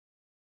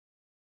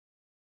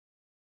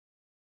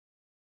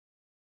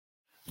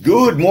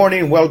Good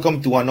morning.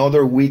 Welcome to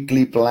another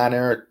weekly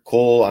planner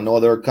call,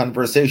 another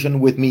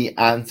conversation with me,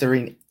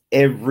 answering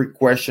every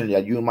question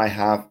that you might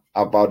have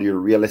about your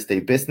real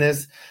estate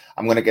business.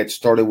 I'm going to get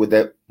started with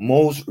the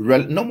most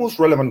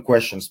relevant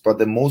questions, but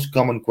the most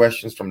common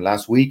questions from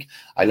last week.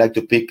 I like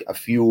to pick a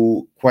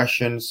few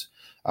questions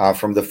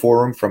from the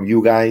forum, from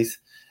you guys,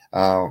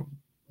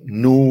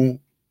 new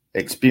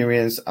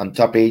experience and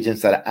top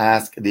agents that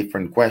ask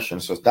different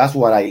questions. So that's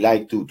what I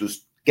like to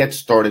get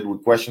started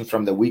with questions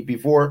from the week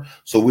before,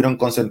 so we don't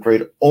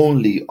concentrate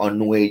only on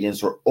new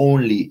agents or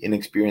only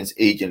inexperienced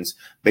agents.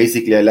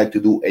 Basically, I like to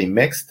do a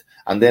mixed,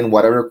 and then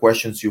whatever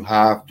questions you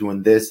have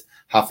during this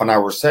half an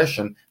hour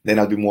session, then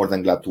I'll be more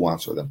than glad to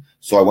answer them.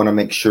 So I want to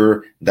make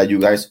sure that you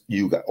guys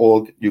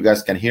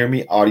can hear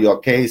me. Audio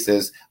okay,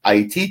 says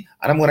IT, and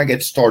I'm going to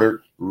get started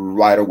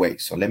right away.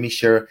 So let me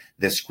share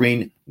the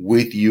screen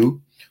with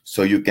you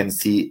so you can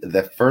see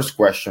the first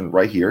question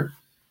right here.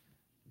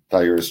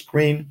 Entire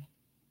screen.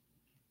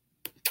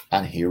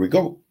 And here we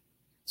go.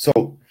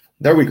 So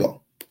there we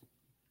go.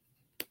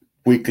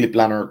 Weekly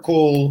planner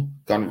call,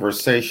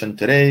 conversation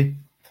today.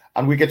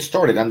 And we get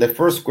started. And the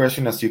first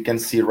question, as you can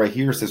see right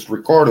here, says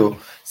Ricardo,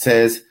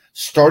 says,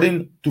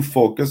 starting to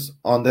focus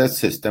on the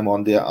system,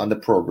 on the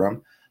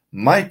program.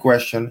 My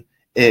question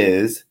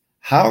is,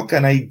 how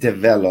can I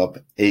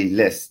develop a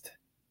list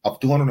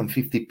of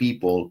 250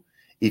 people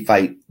if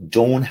I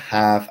don't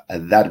have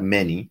that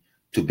many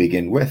to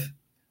begin with?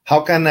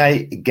 How can I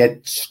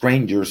get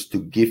strangers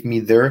to give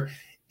me their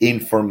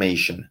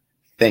information?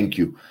 Thank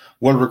you.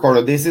 Well,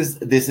 Ricardo, this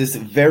is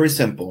very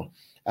simple.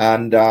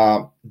 And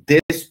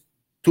this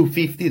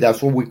 250,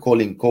 that's what we call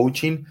in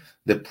coaching,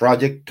 the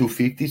project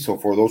 250. So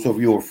for those of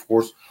you, of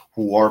course,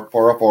 who are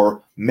part of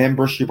our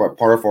membership or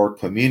part of our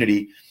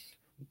community,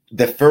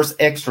 the first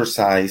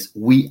exercise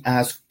we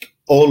ask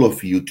all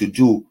of you to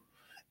do,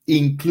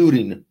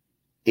 including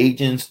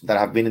agents that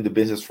have been in the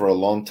business for a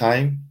long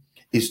time,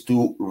 is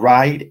to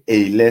write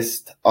a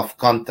list of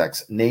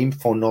contacts, name,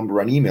 phone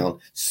number, and email,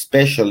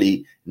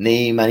 especially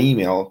name and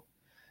email,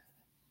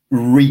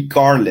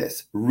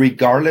 regardless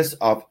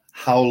of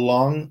how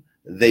long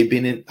they've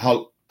been in,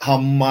 how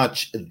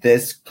much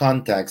these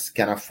contacts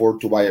can afford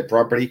to buy a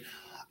property,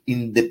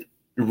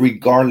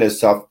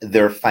 regardless of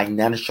their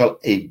financial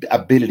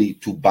ability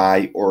to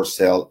buy or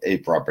sell a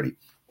property.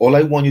 All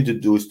I want you to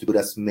do is to put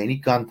as many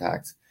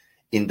contacts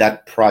in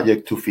that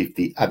project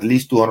 250, at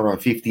least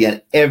 250,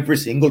 and every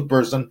single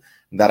person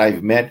that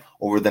I've met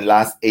over the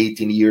last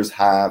 18 years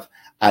have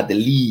at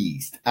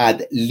least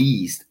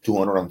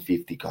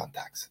 250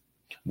 contacts.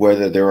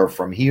 Whether they are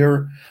from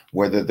here,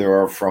 whether they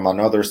are from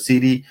another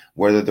city,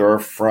 whether they are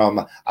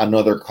from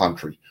another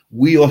country,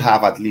 we all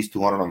have at least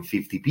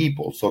 250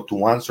 people. So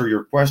to answer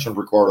your question,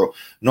 Ricardo,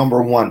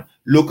 number one,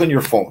 look on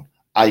your phone.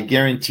 I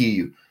guarantee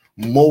you,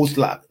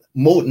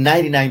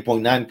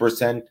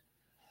 99.9%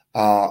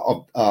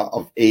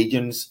 of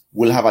agents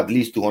will have at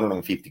least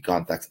 250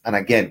 contacts. And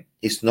again,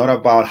 it's not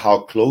about how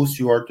close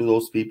you are to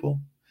those people.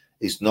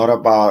 It's not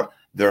about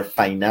their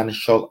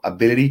financial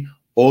ability.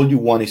 All you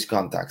want is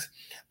contacts.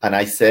 And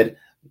I said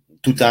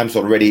 2 times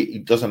already,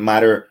 it doesn't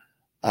matter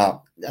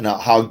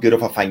how good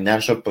of a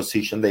financial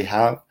position they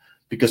have,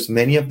 because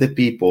many of the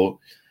people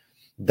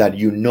that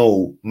you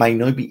know might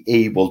not be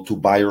able to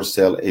buy or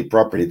sell a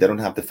property. They don't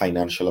have the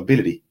financial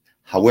ability.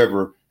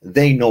 However,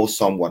 they know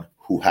someone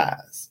who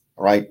has.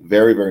 Right?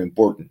 Very, very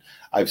important.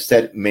 I've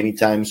said many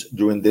times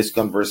during this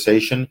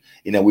conversation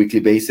in a weekly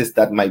basis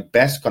that my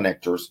best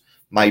connectors,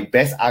 my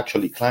best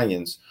actually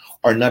clients,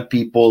 are not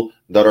people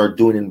that are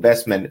doing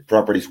investment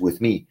properties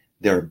with me.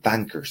 They're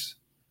bankers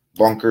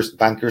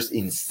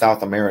in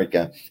South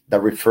America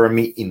that refer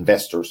me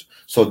investors.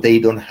 So they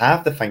don't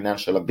have the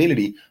financial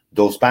ability,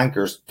 those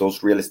bankers,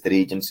 those real estate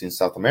agents in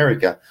South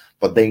America,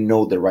 but they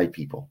know the right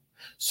people.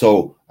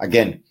 So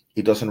again,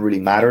 it doesn't really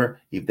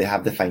matter if they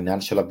have the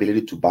financial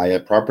ability to buy a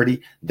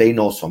property. They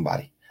know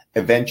somebody.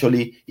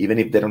 Eventually, even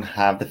if they don't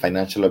have the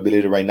financial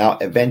ability right now,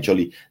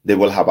 eventually they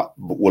will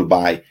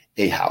buy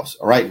a house.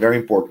 All right, very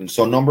important.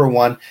 So number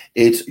one,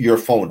 it's your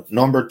phone.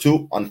 Number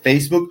two, on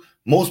Facebook,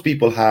 most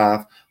people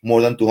have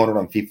more than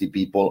 250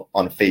 people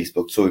on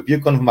Facebook. So if you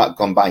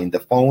combine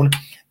the phone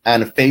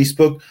and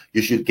Facebook,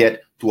 you should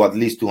get to at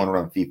least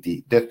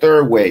 250. The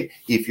third way,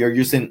 if you're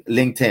using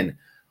LinkedIn,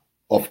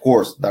 of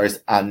course, there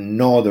is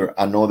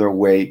another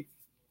way,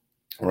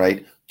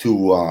 right,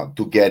 to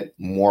get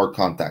more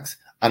contacts.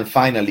 And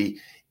finally,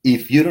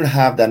 if you don't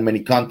have that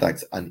many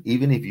contacts, and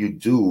even if you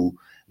do,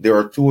 there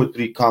are 2 or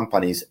 3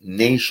 companies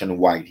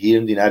nationwide here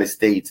in the United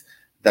States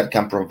that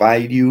can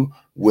provide you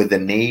with the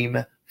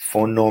name,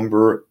 phone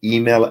number,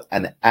 email,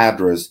 and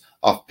address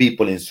of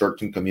people in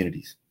certain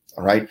communities.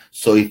 All right.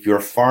 So if you're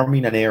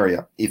farming an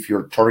area, if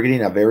you're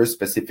targeting a very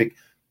specific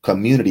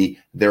community,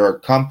 there are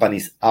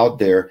companies out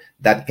there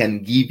that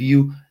can give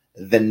you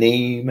the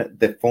name,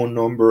 the phone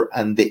number,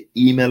 and the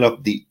email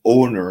of the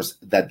owners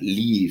that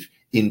live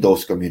in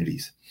those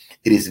communities.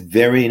 It is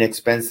very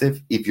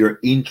inexpensive. If you're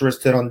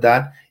interested on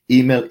that,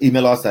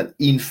 email us at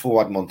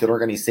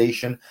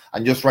info@montielorganization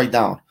and just write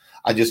down,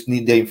 I just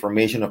need the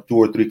information of 2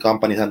 or 3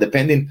 companies. And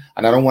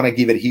I don't want to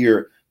give it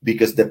here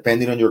because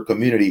depending on your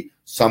community,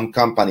 some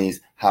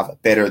companies have a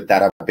better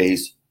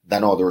database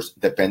than others,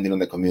 depending on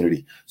the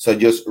community. So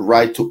just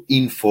write to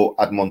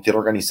info@Montiel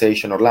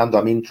Organization Orlando.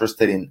 I'm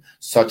interested in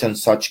such and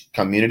such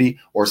community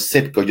or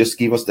zip code. Just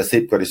give us the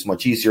zip code. It's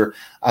much easier.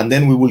 And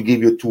then we will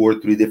give you 2 or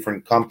 3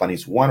 different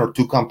companies, 1 or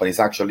 2 companies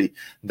actually,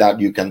 that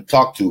you can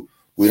talk to.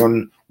 We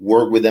don't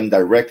work with them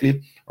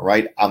directly, all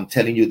right? I'm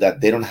telling you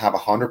that they don't have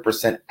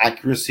 100%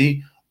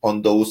 accuracy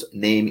on those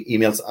name,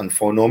 emails, and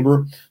phone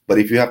number. But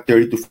if you have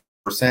 30 to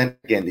 40%,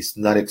 again, it's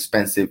not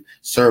expensive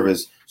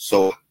service.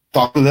 So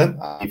talk to them.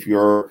 If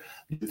you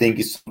think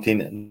it's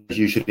something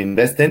you should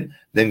invest in,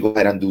 then go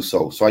ahead and do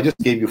so. So I just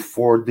gave you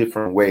 4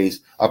 different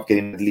ways of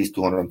getting at least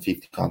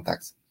 250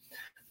 contacts.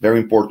 Very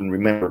important.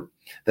 Remember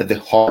that the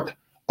heart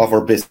of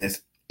our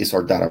business is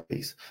our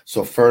database.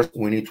 So first,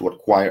 we need to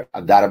acquire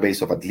a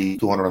database of at least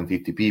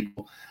 250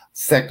 people.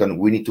 Second,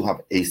 we need to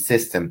have a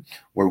system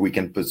where we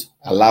can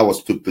allow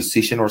us to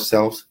position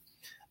ourselves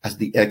as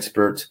the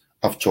experts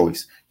of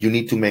choice. You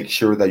need to make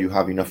sure that you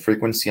have enough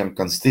frequency and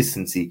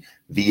consistency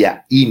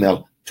via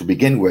email to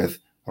begin with,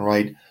 all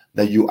right?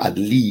 That you at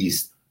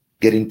least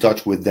get in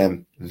touch with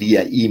them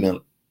via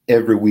email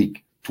every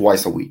week,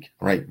 twice a week,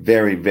 all right?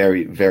 Very,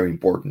 very, very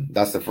important.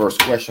 That's the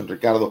first question,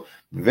 Ricardo.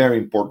 Very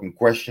important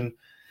question.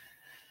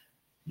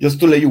 Just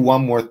to let you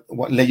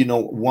know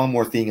one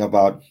more thing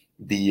about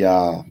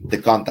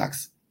the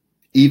contacts.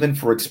 Even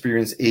for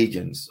experienced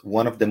agents,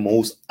 one of the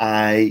most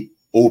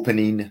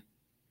eye-opening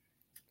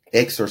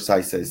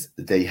exercises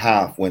they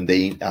have when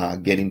they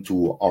get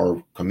into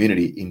our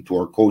community, into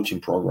our coaching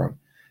program,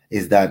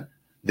 is that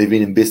they've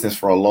been in business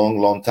for a long,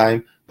 long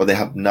time, but they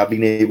have not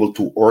been able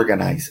to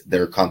organize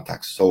their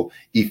contacts. So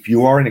if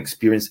you are an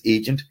experienced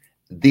agent,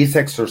 this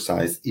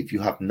exercise, if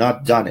you have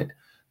not done it,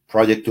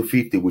 Project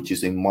 250, which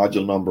is in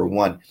module number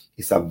 1,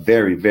 is a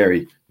very,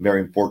 very, very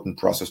important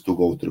process to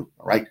go through.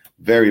 All right.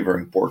 Very, very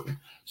important.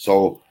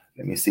 So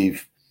let me see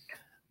if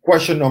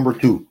question number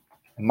 2,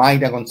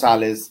 Mayra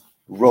Gonzalez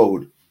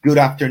wrote, good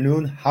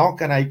afternoon. How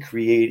can I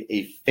create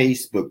a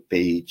Facebook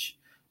page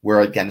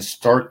where I can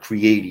start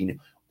creating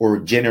or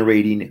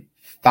generating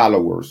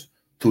followers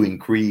to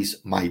increase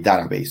my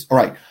database? All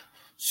right.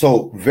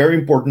 So very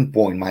important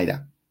point,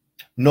 Mayra.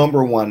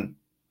 Number 1,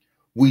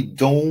 we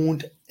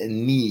don't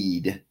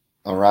need,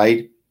 all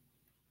right,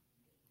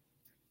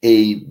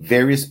 a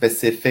very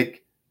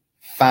specific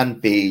fan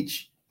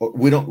page.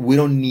 We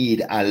don't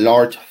need a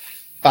large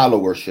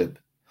followership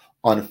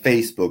on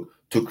Facebook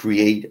to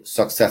create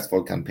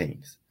successful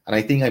campaigns. And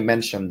I think I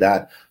mentioned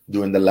that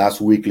during the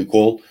last weekly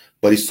call,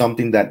 but it's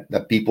something that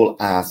people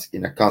ask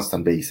in a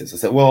constant basis. I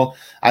said, well,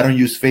 I don't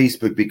use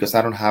Facebook because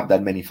I don't have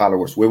that many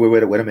followers. Wait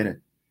a minute.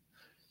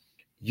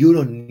 You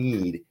don't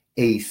need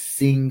a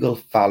single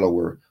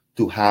follower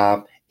to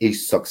have a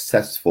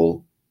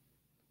successful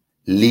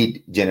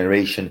lead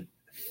generation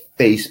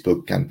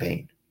Facebook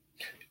campaign.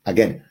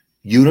 Again,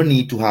 you don't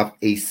need to have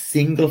a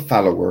single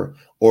follower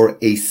or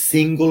a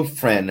single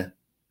friend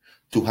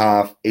to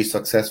have a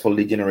successful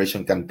lead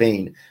generation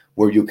campaign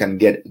where you can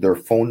get their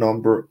phone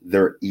number,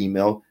 their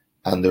email,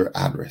 and their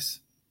address.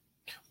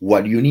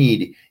 What you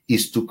need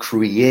is to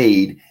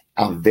create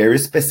a very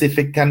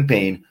specific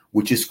campaign,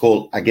 which is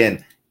called,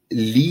 again,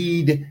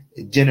 lead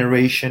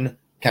generation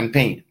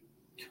campaign.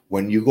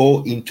 When you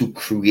go into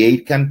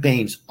create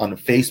campaigns on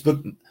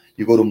Facebook,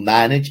 you go to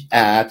manage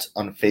ads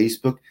on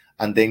Facebook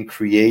and then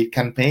create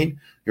campaign.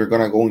 You're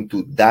going to go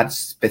into that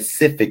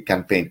specific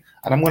campaign.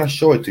 And I'm going to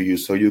show it to you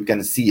so you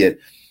can see it.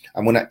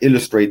 I'm going to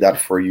illustrate that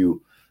for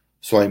you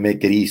so I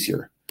make it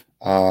easier.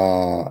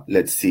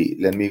 Let's see.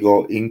 Let me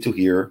go into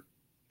here.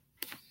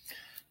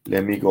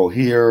 Let me go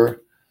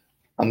here.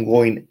 I'm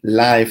going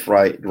live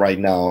right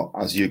now.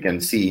 As you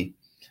can see,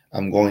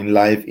 I'm going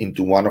live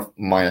into one of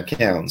my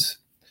accounts.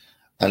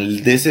 And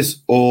this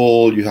is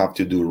all you have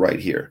to do right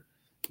here.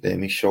 Let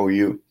me show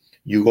you.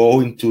 You go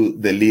into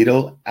the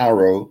little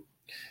arrow,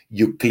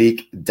 you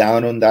click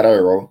down on that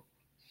arrow,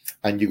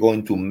 and you go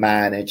into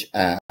manage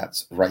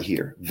ads right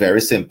here.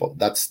 Very simple.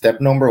 That's step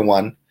number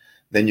 1.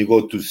 Then you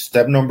go to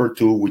step number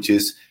 2, which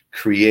is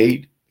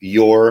create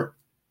your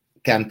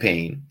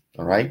campaign.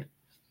 All right.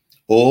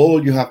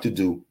 All you have to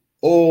do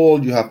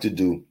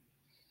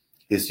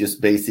is just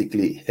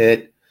basically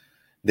hit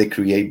the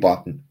create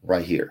button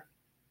right here.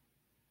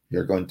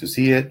 You're going to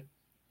see it.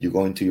 You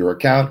go into your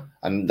account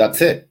and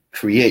that's it.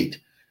 Create.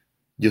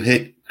 You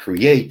hit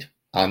create,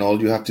 and all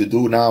you have to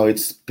do now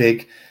is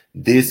pick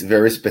this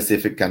very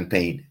specific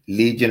campaign,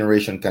 lead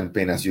generation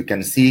campaign. As you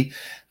can see,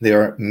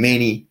 there are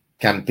many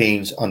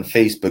campaigns on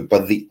Facebook,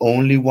 but the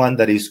only one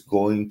that is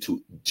going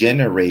to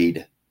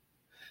generate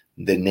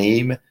the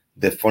name,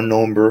 the phone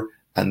number,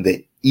 and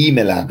the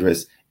email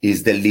address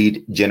is the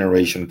lead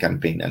generation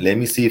campaign. And let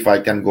me see if I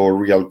can go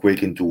real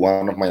quick into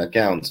one of my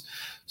accounts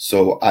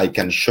so I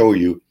can show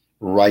you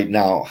right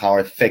now how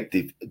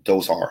effective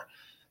those are.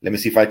 Let me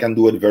see if I can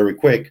do it very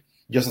quick,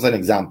 just as an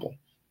example,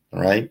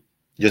 all right?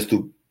 Just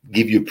to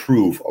give you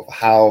proof of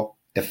how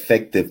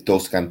effective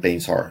those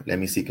campaigns are. Let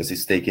me see, because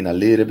it's taking a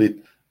little bit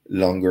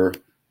longer.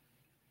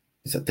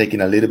 It's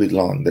taking a little bit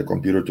long, the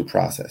computer to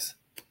process.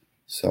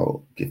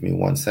 So give me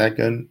 1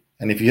 second.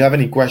 And if you have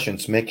any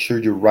questions, make sure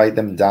you write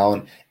them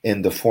down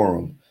in the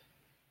forum,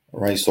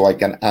 right? So I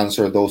can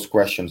answer those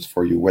questions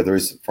for you, whether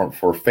it's for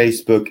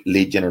Facebook,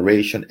 lead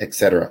generation,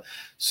 etc.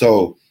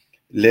 So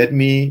let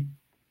me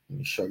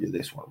show you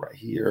this one right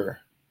here.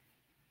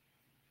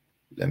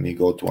 Let me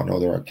go to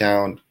another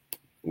account,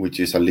 which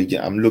is a lead.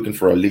 I'm looking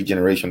for a lead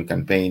generation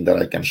campaign that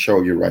I can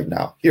show you right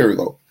now. Here we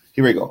go.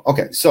 Here we go.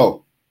 Okay,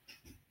 so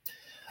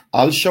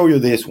I'll show you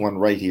this one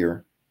right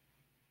here.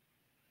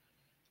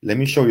 Let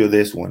me show you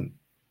this one.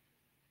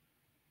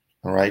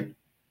 All right.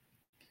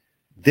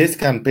 This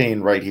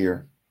campaign right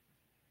here.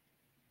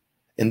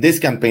 In this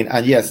campaign,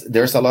 and yes,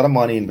 there's a lot of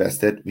money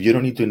invested. You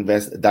don't need to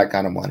invest that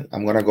kind of money.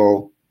 I'm going to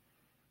go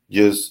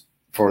just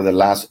for the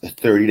last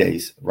 30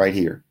 days right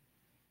here.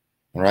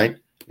 All right.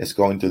 Let's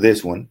go into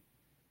this one.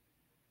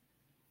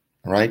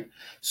 All right.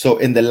 So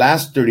in the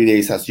last 30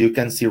 days, as you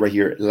can see right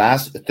here,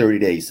 last 30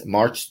 days,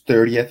 March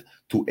 30th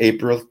to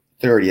April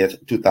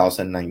 30th,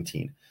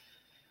 2019.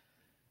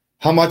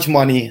 How much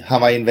money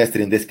have I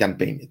invested in this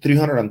campaign?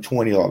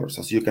 $320,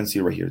 as you can see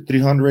right here,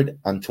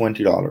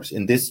 $320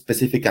 in this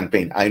specific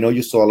campaign. I know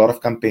you saw a lot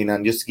of campaign.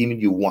 I'm just giving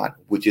you one,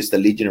 which is the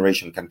lead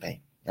generation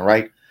campaign. All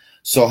right.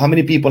 So how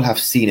many people have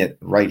seen it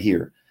right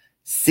here?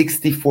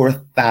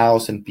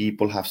 64,000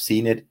 people have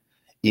seen it.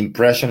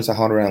 Impressions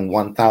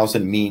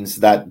 101,000 means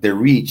that the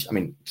reach,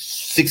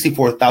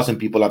 64,000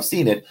 people have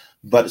seen it,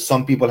 but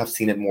some people have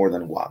seen it more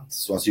than once.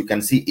 So as you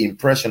can see,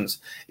 impressions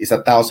is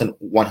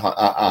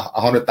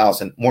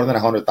 100,000, more than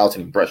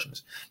 100,000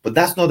 impressions. But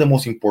that's not the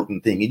most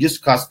important thing. It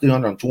just costs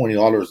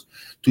 $320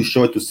 to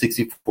show it to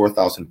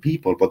 64,000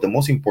 people. But the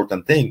most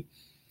important thing,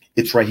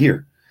 it's right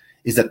here,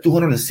 is that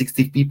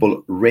 260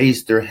 people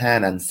raised their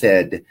hand and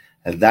said,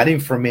 that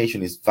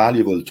information is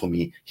valuable to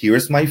me.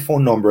 Here's my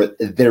phone number,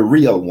 the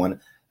real one,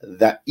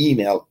 the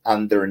email,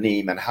 and their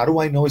name. And how do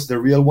I know it's the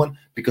real one?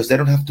 Because they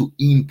don't have to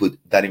input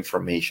that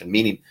information,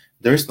 meaning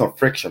there is no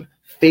friction.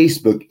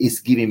 Facebook is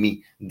giving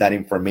me that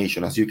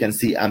information. As you can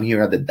see, I'm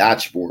here at the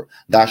dashboard,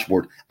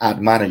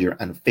 ad manager,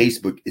 and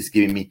Facebook is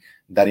giving me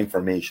that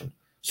information.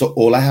 So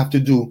all I have to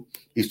do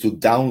is to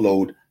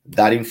download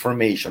that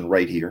information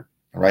right here.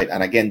 All right.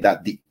 And again,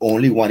 that the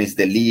only one is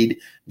the lead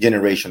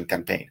generation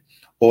campaign.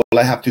 All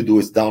I have to do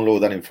is download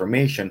that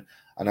information.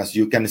 And as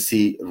you can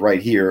see right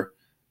here,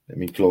 let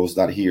me close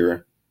that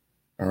here.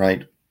 All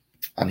right.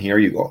 And here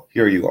you go.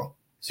 Here you go.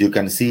 So you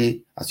can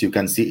see, as you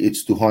can see,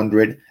 it's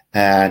 200.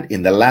 And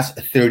in the last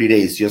 30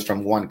 days, just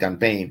from one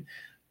campaign,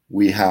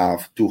 we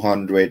have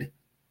 200.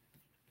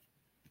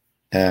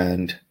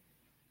 And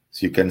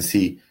so you can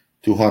see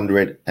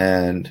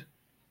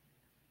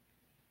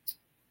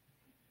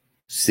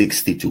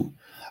 262.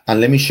 And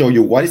let me show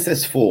you why it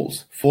says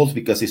false. False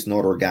because it's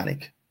not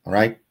organic. All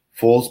right.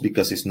 False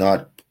because it's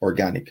not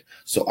organic.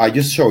 So I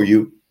just show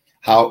you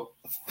how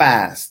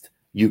fast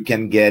you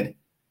can get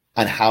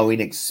and how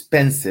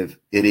inexpensive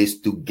it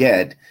is to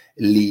get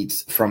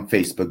leads from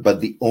Facebook. But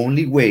the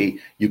only way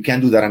you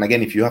can do that, and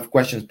again, if you have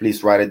questions,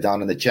 please write it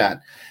down in the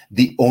chat.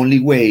 The only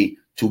way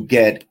to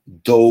get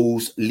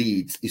those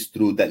leads is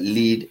through the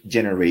lead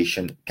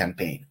generation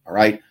campaign. All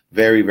right.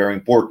 Very, very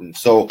important.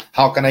 So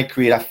how can I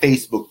create a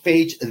Facebook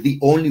page? The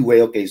only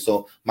way, okay,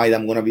 so Maida,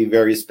 I'm going to be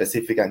very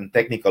specific and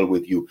technical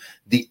with you.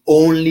 The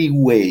only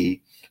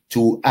way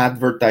to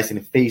advertise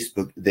in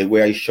Facebook, the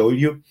way I show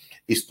you,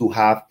 is to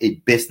have a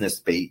business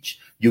page.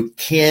 You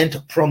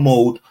can't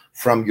promote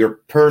from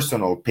your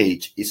personal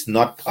page. It's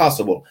not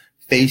possible.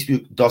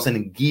 Facebook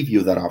doesn't give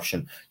you that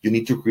option. You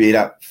need to create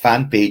a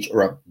fan page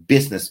or a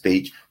business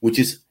page, which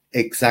is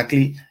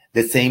exactly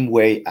the same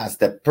way as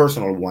the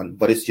personal one,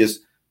 but it's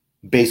just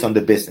based on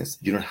the business.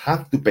 You don't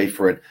have to pay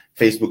for it.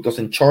 Facebook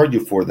doesn't charge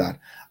you for that.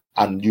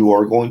 And you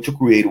are going to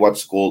create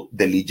what's called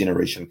the lead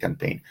generation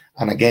campaign.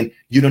 And again,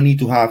 you don't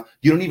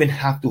even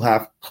have to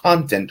have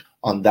content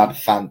on that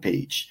fan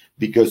page,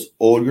 because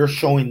all you're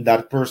showing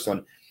that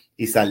person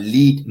is a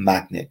lead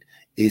magnet,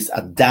 is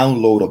a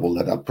downloadable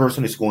that that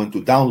person is going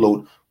to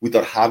download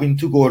without having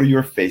to go to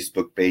your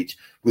Facebook page,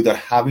 without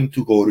having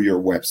to go to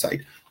your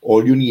website.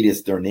 All you need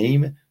is their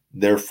name,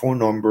 their phone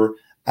number,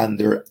 and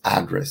their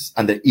address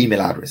and their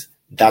email address.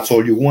 That's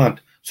all you want.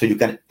 So you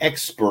can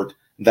export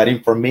that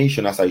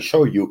information, as I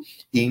show you,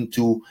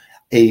 into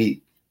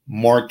a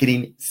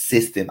marketing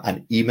system,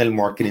 an email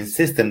marketing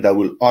system that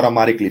will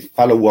automatically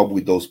follow up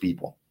with those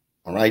people.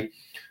 All right.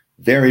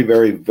 Very,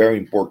 very, very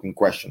important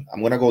question. I'm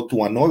going to go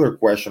to another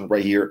question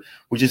right here,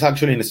 which is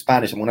actually in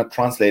Spanish. I'm going to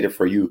translate it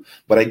for you,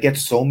 but I get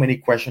so many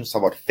questions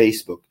about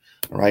Facebook.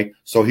 All right.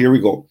 So here we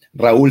go.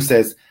 Raul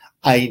says,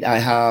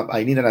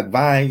 I need an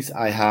advice.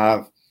 I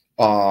have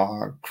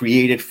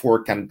created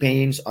 4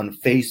 campaigns on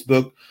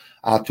Facebook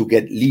to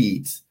get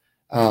leads.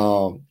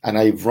 And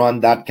I've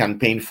run that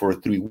campaign for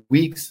 3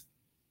 weeks.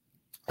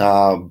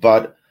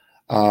 But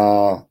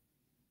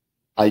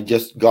I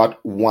just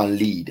got 1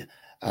 lead.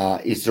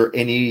 Is there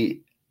any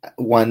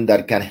one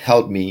that can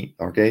help me,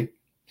 okay,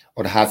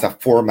 or has a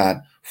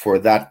format for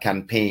that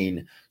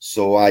campaign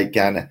so I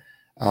can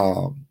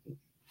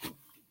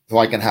so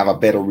I can have a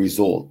better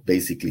result.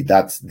 Basically,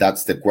 that's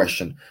the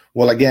question.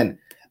 Well, again,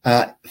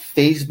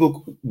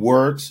 Facebook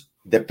works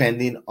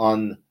depending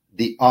on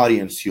the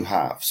audience you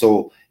have.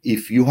 So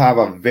if you have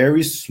a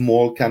very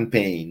small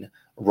campaign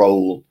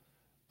role,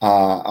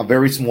 a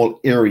very small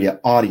area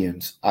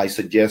audience, I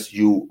suggest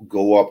you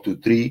go up to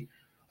 2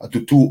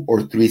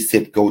 or 3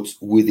 zip codes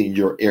within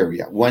your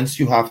area. Once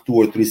you have 2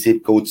 or 3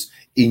 zip codes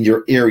in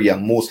your area,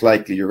 most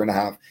likely you're going to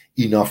have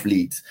enough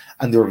leads.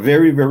 And there are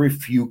very, very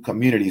few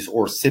communities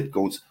or zip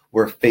codes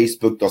where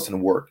Facebook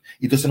doesn't work.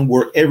 It doesn't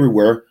work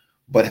everywhere,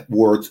 but it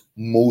works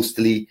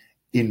mostly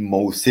in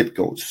most zip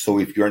codes. So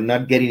if you're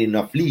not getting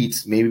enough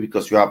leads, maybe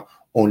because you have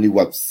only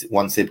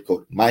one zip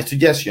code, my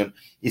suggestion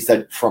is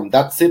that from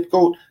that zip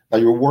code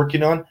that you're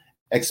working on,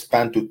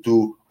 expand to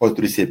 2 or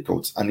 3 zip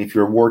codes. And if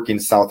you're working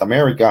South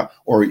America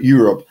or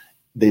Europe,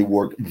 they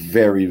work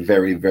very,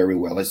 very, very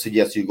well. I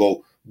suggest you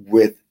go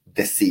with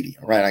the city.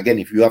 All right. Again,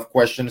 if you have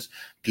questions,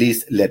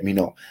 please let me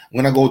know.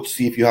 I'm going to go to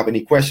see if you have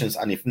any questions.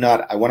 And if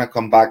not, I want to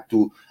come back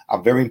to a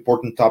very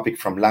important topic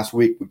from last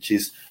week, which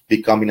is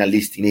becoming a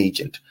listing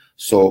agent.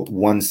 So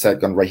 1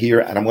 second right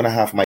here. And I'm going to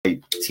have my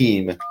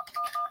team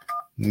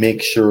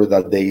make sure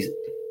that they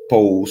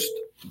post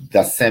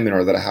the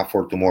seminar that I have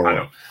for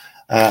tomorrow.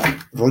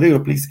 Rodrigo,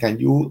 please, can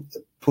you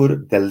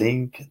put the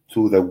link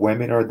to the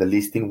webinar, the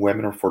listing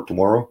webinar for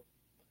tomorrow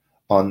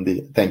on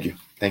the, thank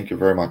you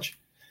very much.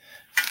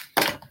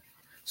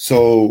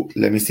 So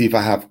let me see if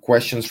I have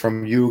questions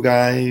from you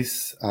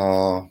guys.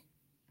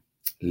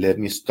 Let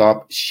me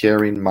stop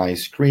sharing my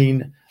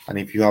screen. And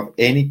if you have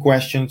any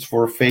questions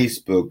for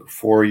Facebook,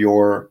 for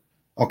your,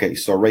 okay,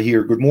 so right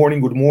here, good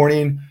morning.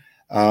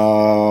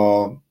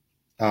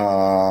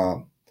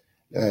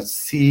 Let's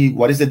see,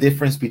 what is the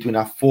difference between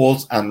a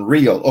false and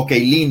real? Okay,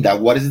 Linda,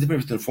 what is the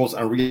difference between false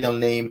and real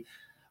name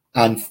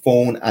and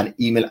phone and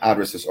email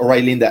addresses? All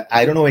right, Linda,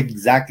 I don't know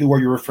exactly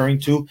what you're referring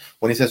to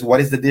when it says, what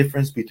is the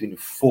difference between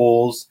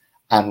false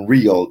and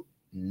real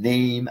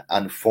name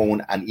and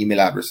phone and email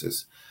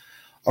addresses?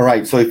 All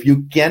right, so if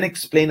you can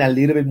explain a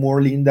little bit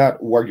more, Linda,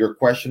 what your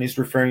question is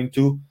referring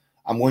to,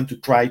 I'm going to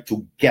try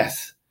to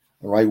guess,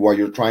 all right, what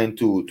you're trying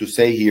to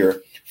say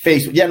here.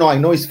 Facebook, yeah, no, I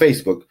know it's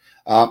Facebook.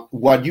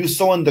 What you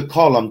saw in the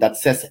column that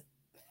says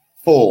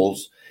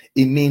false,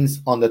 it means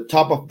on the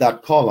top of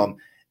that column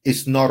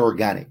is not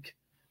organic,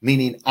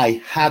 meaning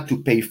I had to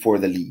pay for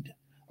the lead.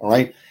 All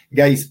right,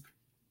 guys,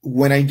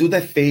 when I do the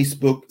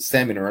Facebook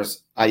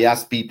seminars, I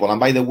ask people, and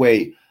by the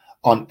way,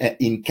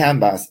 in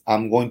Canvas,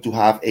 I'm going to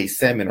have a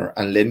seminar,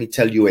 and let me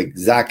tell you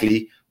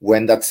exactly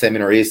when that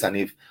seminar is. And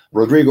if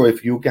Rodrigo,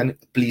 if you can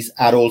please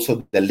add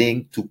also the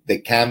link to the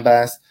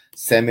Canvas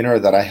seminar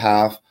that I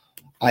have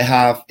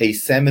a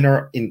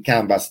seminar in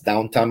Canvas,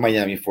 downtown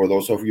Miami, for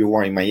those of you who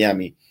are in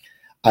Miami.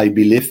 I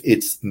believe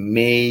it's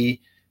May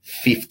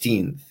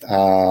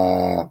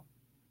 15th.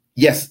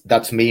 Yes,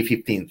 that's May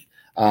 15th.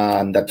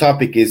 And the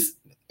topic is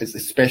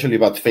especially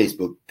about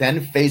Facebook.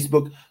 10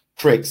 Facebook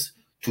tricks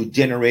to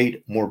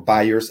generate more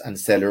buyers and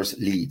sellers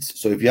leads.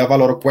 So if you have a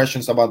lot of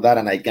questions about that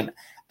and I can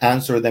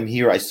answer them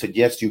here, I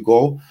suggest you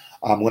go.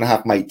 I'm going to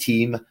have my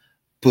team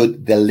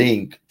put the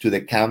link to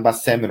the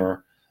Canvas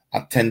seminar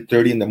at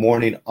 10:30 in the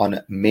morning on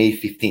May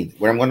 15th,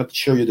 where I'm going to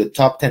show you the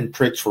top 10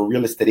 tricks for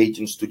real estate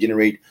agents to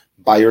generate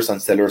buyers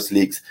and sellers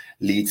leads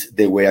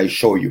the way I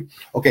show you.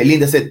 Okay,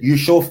 Linda said you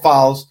show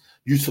false,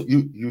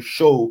 you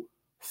show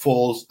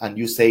false, and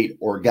you say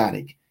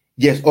organic.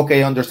 Yes,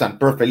 okay, I understand.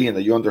 Perfect,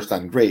 Linda, you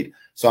understand. Great.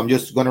 So I'm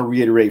just going to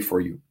reiterate for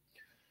you.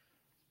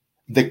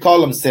 The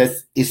column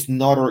says it's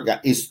not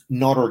organic.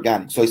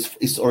 So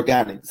it's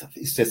organic.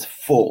 It says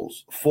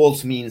false.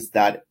 False means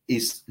that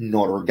it's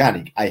not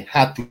organic. I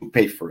had to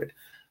pay for it.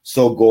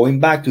 So going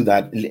back to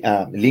that,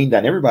 Linda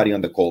and everybody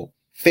on the call,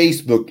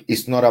 Facebook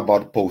is not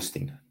about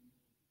posting.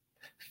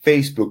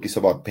 Facebook is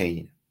about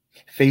paying.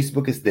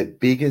 Facebook is the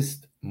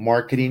biggest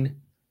marketing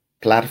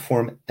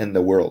platform in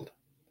the world.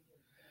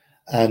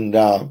 And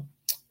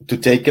to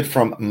take it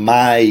from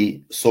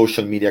my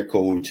social media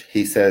coach,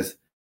 he says,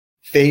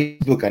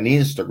 Facebook and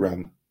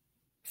Instagram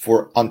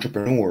for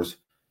entrepreneurs,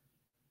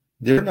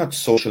 they're not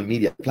social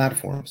media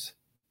platforms.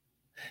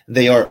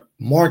 They are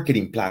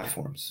marketing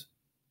platforms.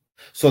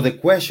 So the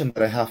question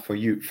that I have for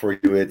you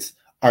is,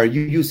 are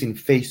you using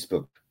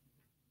Facebook?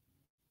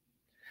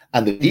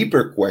 And the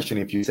deeper question,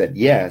 if you said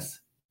yes,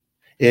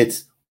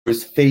 it's,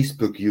 is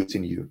Facebook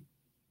using you?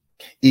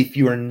 If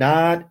you are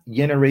not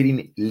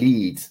generating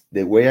leads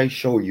the way I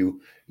show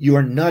you, you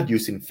are not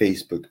using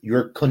Facebook.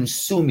 You're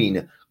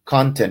consuming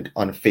content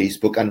on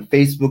Facebook, and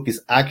Facebook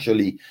is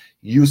actually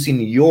using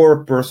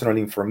your personal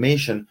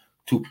information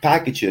to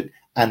package it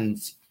and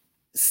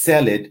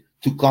sell it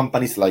to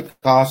companies like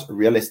us,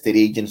 real estate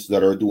agents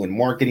that are doing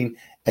marketing,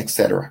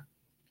 etc.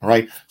 All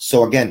right.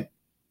 So again,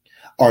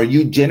 are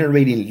you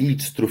generating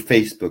leads through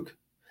Facebook?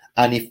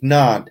 And if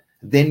not,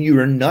 then you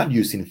are not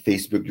using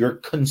Facebook. You're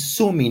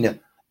consuming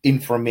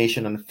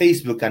information on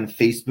Facebook, and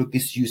Facebook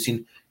is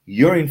using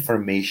your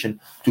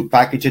information to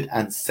package it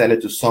and sell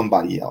it to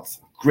somebody else.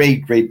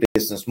 Great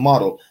business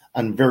model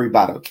and very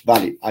valid.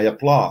 I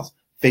applaud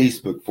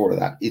Facebook for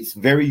that. It's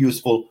very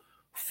useful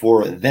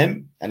for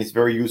them, and it's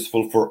very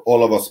useful for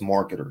all of us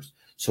marketers.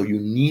 So you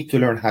need to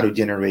learn how to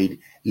generate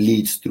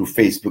leads through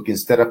Facebook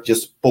instead of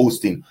just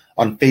posting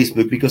on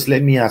Facebook. Because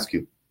let me ask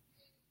you,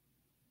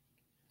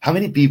 how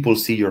many people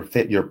see your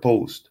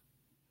post?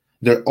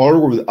 Their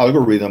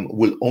algorithm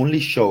will only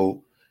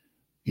show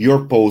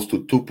your post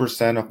to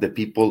 2% of the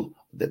people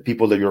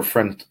that you're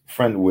friend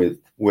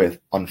with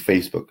on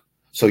Facebook.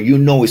 So you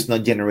know it's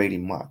not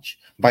generating much.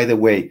 By the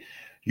way,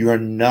 you are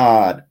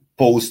not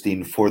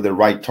posting for the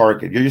right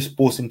target. You're just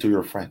posting to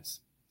your friends,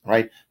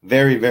 right?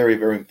 Very, very,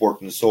 very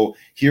important. So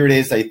here it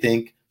is. I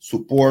think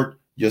support.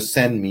 Just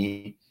send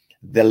me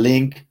the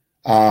link.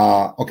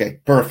 Okay,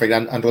 perfect.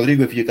 And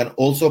Rodrigo, if you can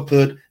also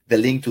put the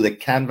link to the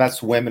Canvas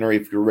webinar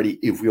if you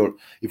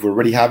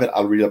already have it,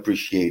 I'll really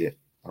appreciate it.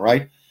 All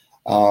right.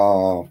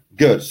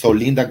 Good. So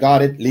Linda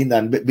got it. Linda,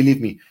 and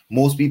believe me,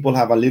 most people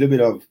have a little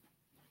bit of,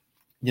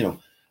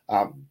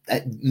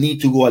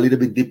 need to go a little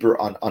bit deeper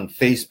on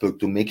Facebook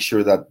to make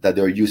sure that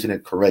they're using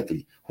it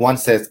correctly. Juan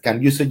says,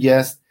 can you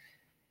suggest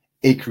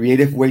a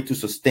creative way to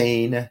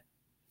sustain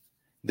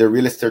the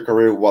real estate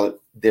career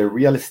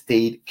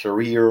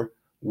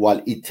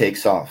while it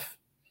takes off?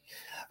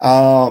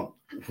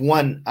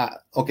 Juan,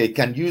 okay,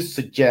 can you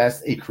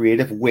suggest a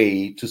creative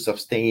way to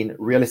sustain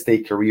real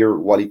estate career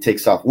while it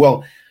takes off?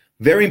 Well,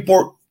 very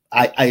important.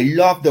 I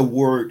love the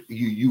word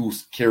you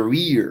use,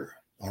 career.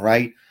 All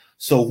right.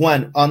 So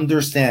Juan,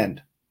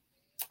 understand,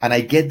 and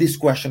I get this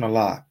question a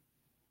lot.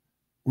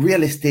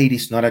 Real estate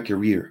is not a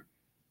career.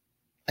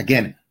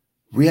 Again,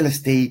 real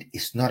estate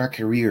is not a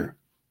career.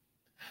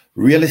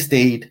 Real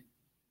estate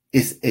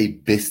is a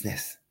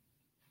business.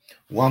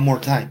 One more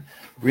time.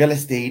 Real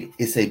estate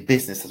is a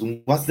business.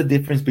 What's the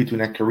difference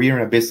between a career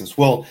and a business?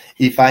 Well,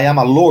 if I am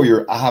a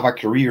lawyer, I have a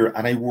career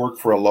and I work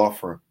for a law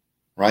firm,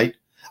 right?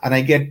 And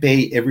I get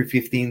paid every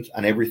 15th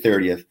and every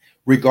 30th,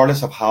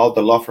 regardless of how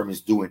the law firm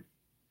is doing.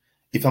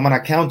 If I'm an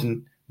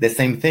accountant, the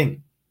same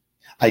thing.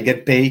 I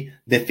get paid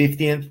the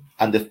 15th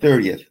and the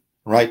 30th,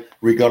 right?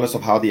 Regardless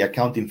of how the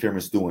accounting firm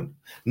is doing.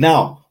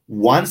 Now,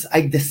 once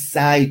I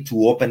decide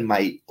to open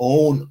my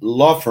own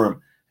law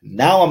firm,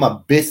 now I'm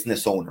a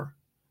business owner.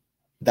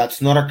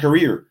 That's not a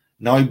career.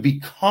 Now I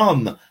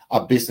become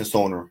a business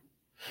owner.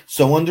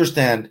 So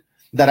understand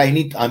that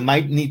I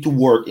might need to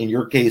work, in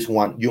your case,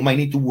 Juan, you might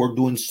need to work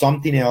doing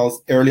something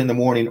else early in the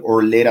morning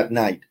or late at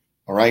night,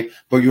 all right?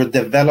 But you're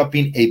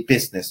developing a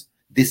business.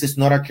 This is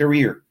not a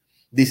career.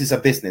 This is a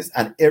business.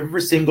 And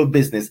every single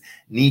business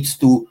needs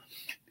to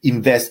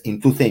invest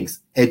in two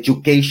things: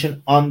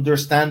 education,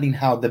 understanding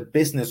how the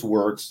business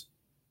works,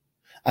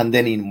 and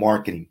then in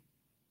marketing.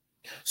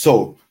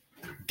 So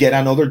get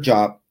another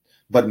job,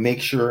 but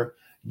make sure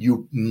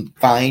you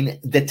find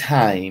the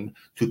time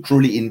to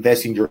truly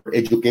invest in your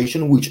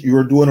education, which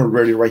you're doing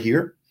already right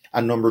here.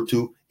 And number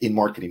two, in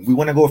marketing. We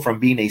want to go from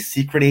being a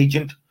secret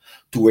agent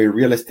to a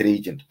real estate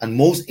agent. And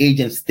most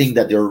agents think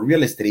that they're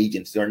real estate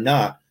agents. They're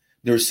not.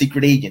 They're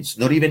secret agents.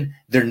 Not even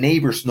their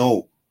neighbors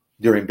know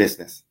they're in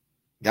business.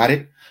 Got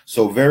it?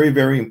 So very,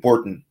 very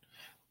important.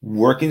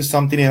 Working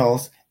something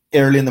else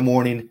early in the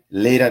morning,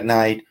 late at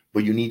night,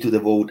 but you need to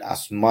devote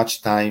as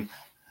much time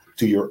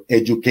to your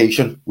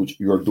education, which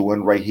you're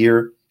doing right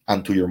here,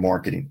 and to your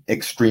marketing.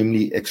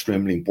 Extremely,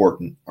 extremely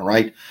important. All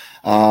right.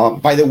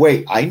 By the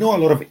way, I know a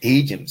lot of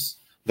agents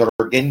that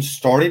are getting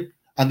started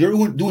and they're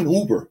doing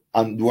Uber.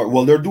 And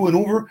while they're doing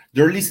Uber,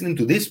 they're listening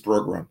to this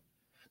program.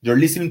 They're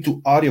listening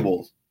to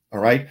audibles. All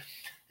right.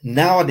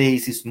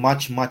 Nowadays, it's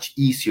much, much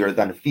easier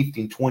than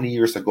 15, 20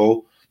 years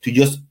ago to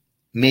just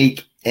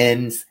make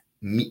ends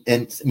meet,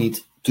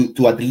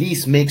 to at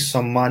least make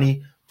some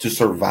money to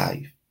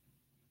survive.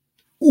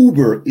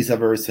 Uber is a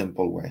very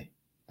simple way,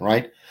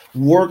 right?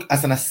 Work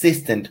as an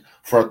assistant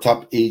for a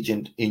top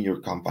agent in your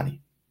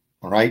company,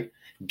 all right?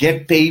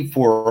 Get paid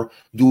for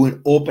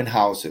doing open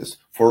houses,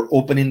 for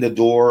opening the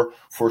door,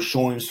 for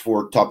showings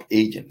for top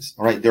agents,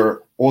 all right? There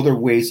are other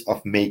ways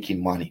of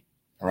making money,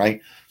 all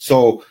right?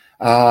 So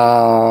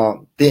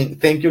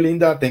thank you,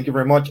 Linda. Thank you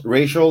very much.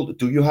 Rachel,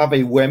 do you have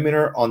a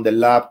webinar on the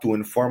lab to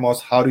inform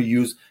us how to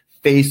use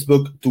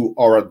Facebook to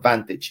our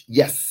advantage?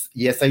 Yes,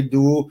 I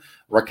do,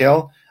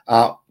 Raquel.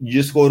 You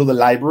just go to the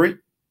library,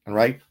 all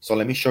right? So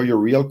let me show you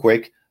real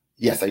quick.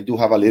 Yes, I do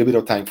have a little bit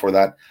of time for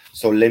that.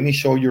 So let me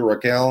show you,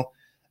 Raquel.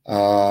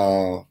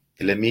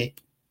 Let me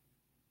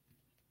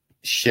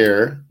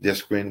share the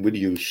screen with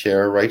you.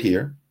 Share right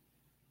here.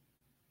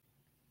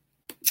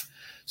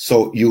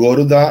 So you go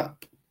to the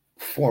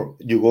form.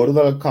 You go to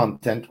the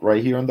content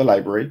right here in the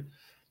library.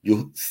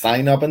 You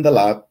sign up in the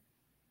lab.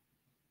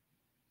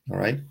 All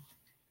right.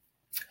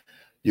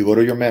 You go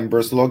to your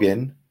members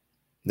login.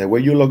 The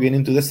way you log in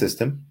into the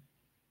system,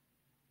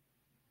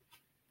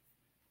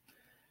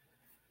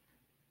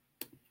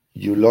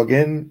 you log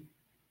in,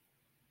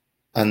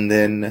 and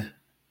then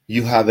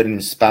you have it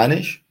in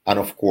Spanish, and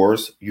of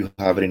course, you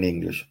have it in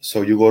English.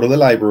 So you go to the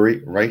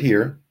library right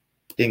here,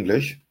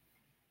 English,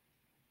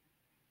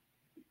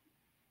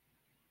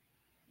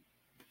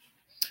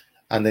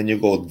 and then you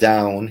go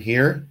down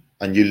here,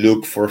 and you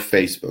look for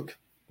Facebook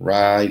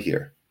right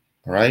here,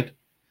 all right?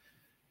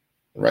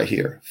 Right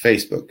here,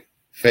 Facebook.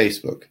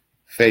 Facebook,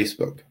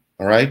 Facebook.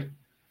 All right.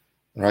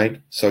 All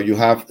right. So you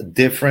have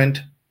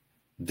different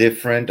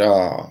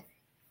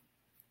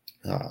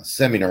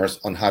seminars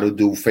on how to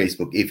do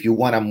Facebook. If you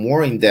want a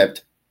more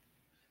in-depth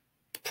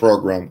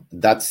program,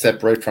 that's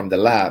separate from the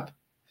lab,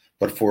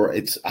 but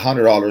it's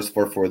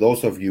 $100. For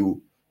those of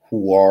you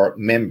who are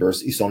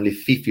members, it's only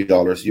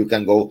 $50. You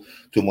can go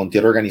to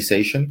Montiel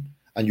organization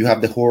and you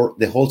have the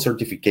whole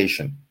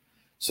certification.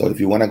 So if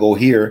you want to go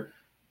here,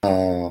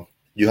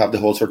 you have the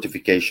whole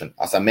certification.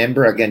 As a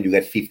member, again, you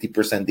get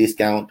 50%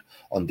 discount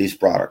on these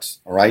products.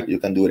 All right. You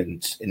can do it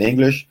in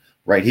English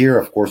right here.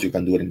 Of course, you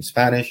can do it in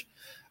Spanish.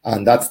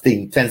 And that's the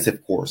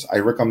intensive course. I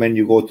recommend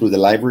you go through the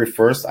library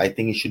first. I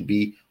think it should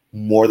be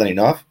more than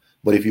enough.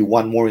 But if you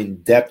want more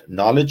in-depth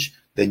knowledge,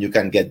 then you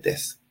can get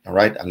this. All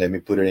right. And let me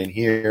put it in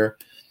here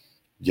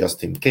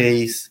just in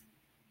case.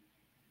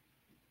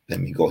 Let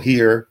me go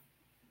here.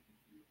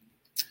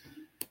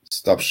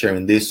 Stop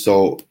sharing this.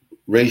 So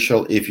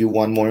Rachel, if you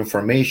want more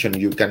information,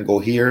 you can go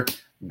here.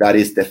 That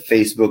is the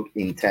Facebook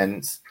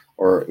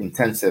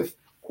intensive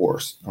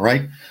course. All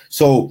right.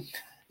 So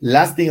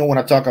last thing I want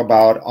to talk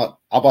about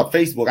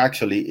Facebook,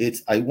 actually,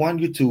 I want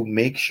you to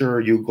make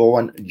sure you go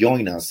and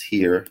join us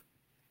here,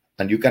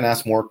 and you can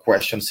ask more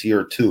questions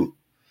here too.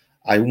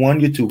 I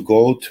want you to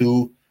go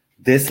to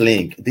this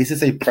link. This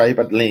is a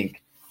private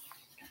link,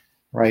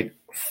 right,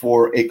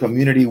 for a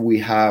community we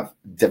have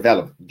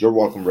developed. You're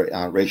welcome,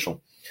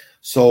 Rachel.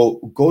 So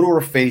go to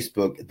our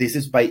Facebook. This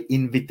is by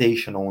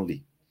invitation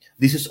only.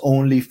 This is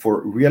only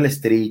for real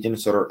estate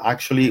agents that are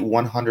actually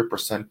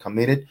 100%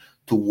 committed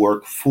to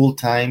work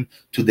full-time,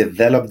 to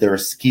develop their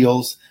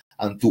skills,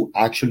 and to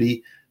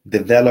actually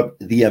develop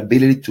the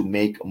ability to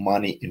make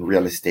money in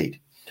real estate.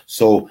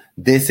 So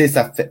this is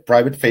a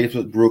private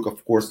Facebook group.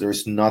 Of course, there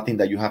is nothing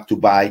that you have to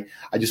buy.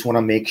 I just want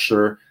to make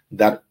sure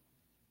that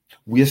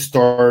we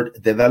start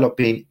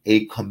developing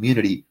a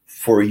community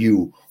for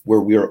you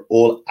where we are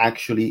all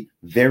actually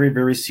very,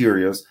 very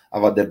serious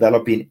about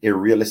developing a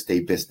real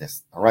estate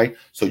business. All right.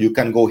 So you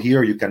can go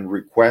here. You can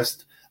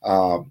request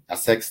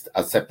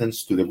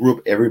acceptance to the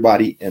group.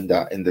 Everybody in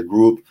the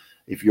group,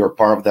 if you're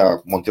part of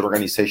the Montiel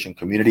organization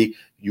community,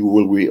 you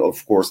will be,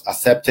 of course,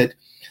 accepted,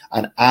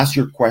 and ask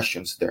your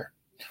questions there.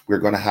 We're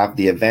going to have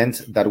the events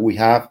that we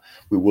have.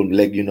 We will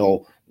let you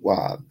know.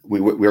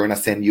 We're going to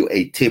send you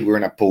a tip. We're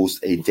going to post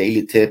a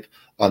daily tip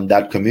on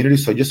that community.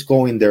 So just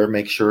go in there,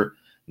 make sure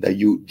that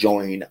you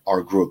join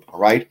our group. All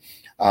right.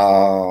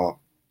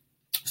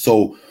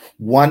 So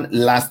one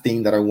last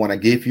thing that I want to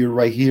give you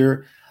right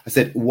here. I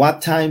said,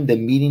 what time the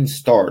meeting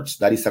starts?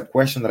 That is a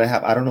question that I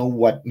have. I don't know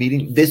what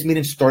meeting. This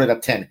meeting started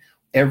at 10.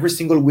 Every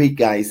single week,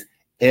 guys,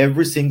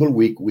 every single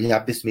week, we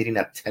have this meeting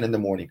at 10 in the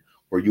morning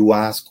where you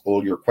ask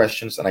all your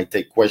questions and I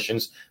take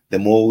questions, the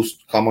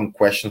most common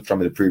questions from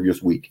the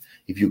previous week.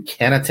 If you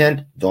can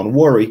attend, don't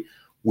worry.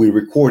 We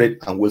record it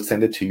and we'll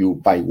send it to you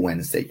by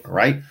Wednesday. All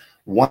right.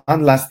 One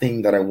last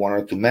thing that I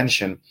wanted to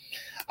mention.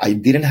 I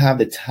didn't have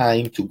the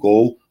time to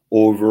go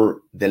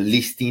over the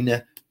listing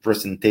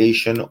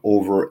presentation,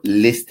 over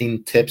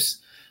listing tips.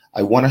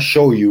 I want to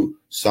show you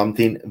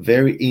something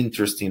very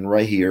interesting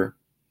right here.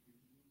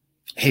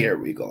 Here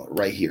we go,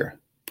 right here.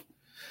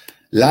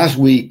 Last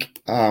week,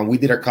 we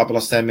did a couple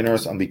of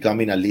seminars on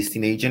becoming a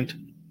listing agent,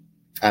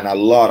 and a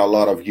lot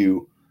of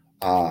you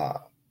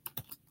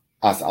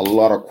asked a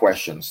lot of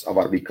questions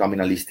about becoming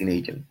a listing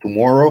agent.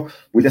 Tomorrow,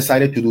 we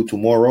decided to do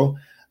tomorrow,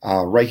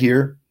 right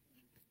here.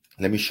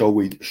 Let me show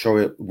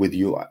it with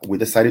you. We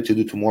decided to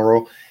do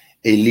tomorrow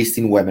a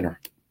listing webinar.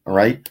 All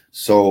right.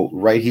 So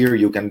right here,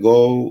 you can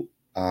go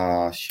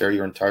share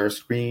your entire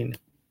screen.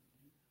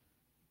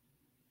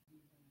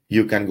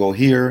 You can go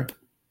here.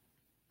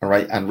 All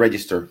right. And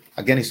register.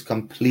 Again, it's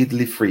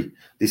completely free.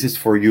 This is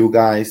for you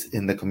guys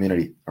in the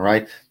community. All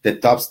right. The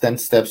top 10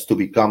 steps to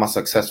become a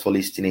successful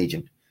listing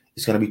agent.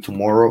 It's going to be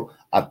tomorrow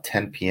at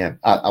 10 p.m.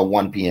 At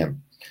 1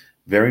 p.m.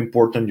 Very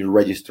important you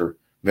register.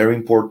 Very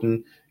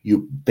important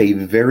you pay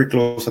very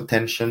close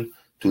attention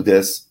to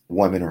this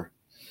webinar.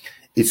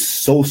 It's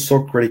so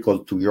critical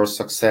to your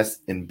success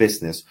in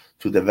business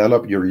to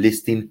develop your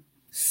listing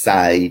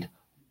side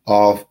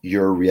of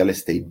your real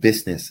estate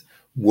business.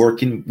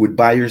 Working with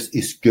buyers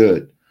is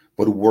good,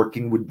 but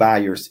working with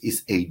buyers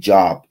is a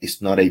job.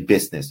 It's not a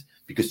business,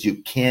 because you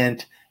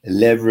can't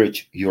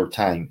leverage your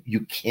time.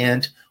 You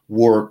can't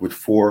work with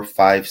 4,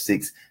 5,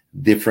 6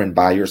 different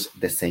buyers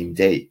the same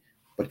day.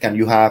 But can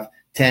you have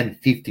 10,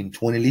 15,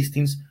 20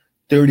 listings,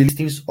 30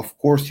 listings? Of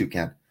course you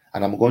can.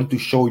 And I'm going to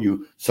show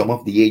you some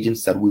of the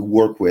agents that we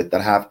work with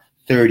that have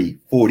 30,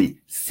 40,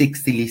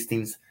 60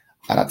 listings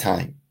at a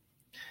time.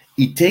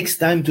 It takes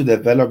time to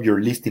develop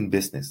your listing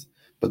business,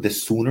 but the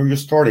sooner you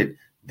start it,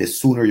 the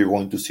sooner you're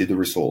going to see the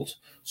results.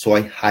 So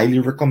I highly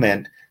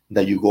recommend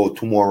that you go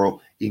tomorrow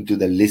into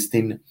the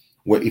listing,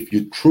 where if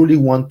you truly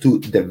want to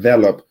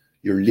develop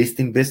your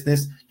listing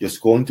business,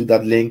 just go into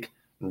that link,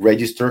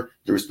 register.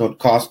 There is no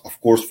cost, of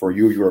course, for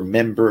you. You're a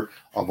member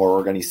of our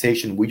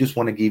organization. We just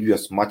want to give you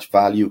as much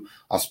value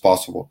as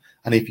possible.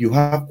 And if you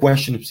have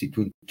questions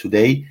between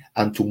today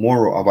and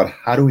tomorrow about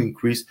how to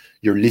increase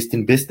your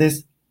listing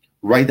business,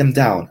 write them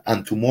down,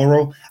 and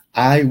tomorrow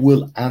I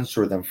will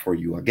answer them for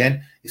you.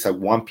 Again, it's at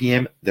 1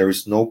 p.m. There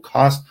is no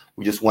cost.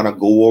 We just want to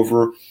go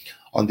over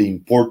on the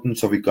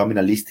importance of becoming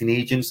a listing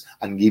agent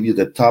and give you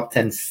the top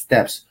 10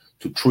 steps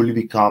to truly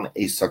become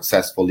a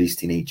successful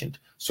listing agent.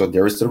 So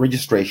there is the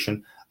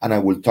registration, and I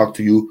will talk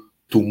to you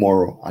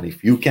tomorrow. And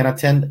if you can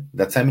attend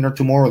that seminar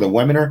tomorrow, the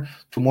webinar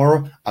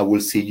tomorrow, I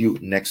will see you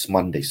next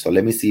Monday. So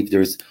let me see if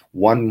there's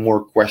one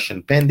more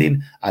question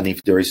pending. And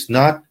if there is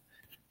not,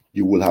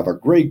 you will have a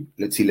great,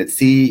 let's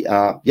see.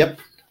 Yep,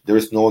 there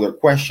is no other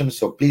question.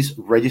 So please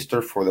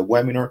register for the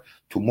webinar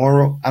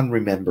tomorrow. And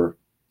remember,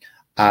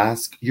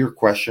 ask your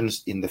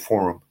questions in the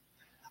forum.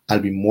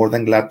 I'll be more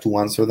than glad to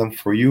answer them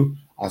for you.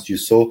 As you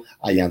saw,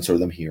 I answer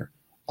them here.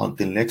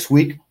 Until next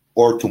week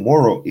or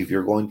tomorrow, if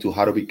you're going to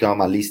How to Become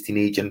a Listing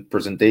Agent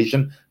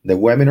presentation, the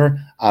webinar,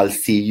 I'll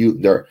see you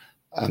there.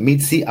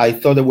 Mitzi, I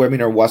thought the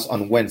webinar was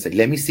on Wednesday.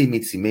 Let me see,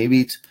 Mitzi.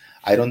 Maybe it's,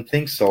 I don't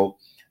think so.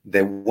 The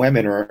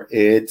webinar,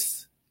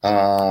 it's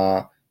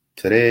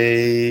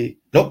today.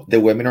 No, the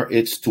webinar,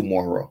 it's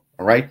tomorrow.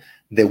 All right.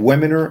 The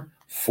webinar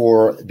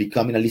for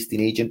becoming a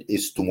listing agent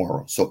is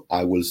tomorrow. So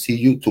I will see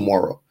you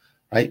tomorrow.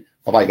 Right.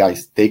 Bye-bye,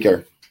 guys. Take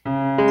care.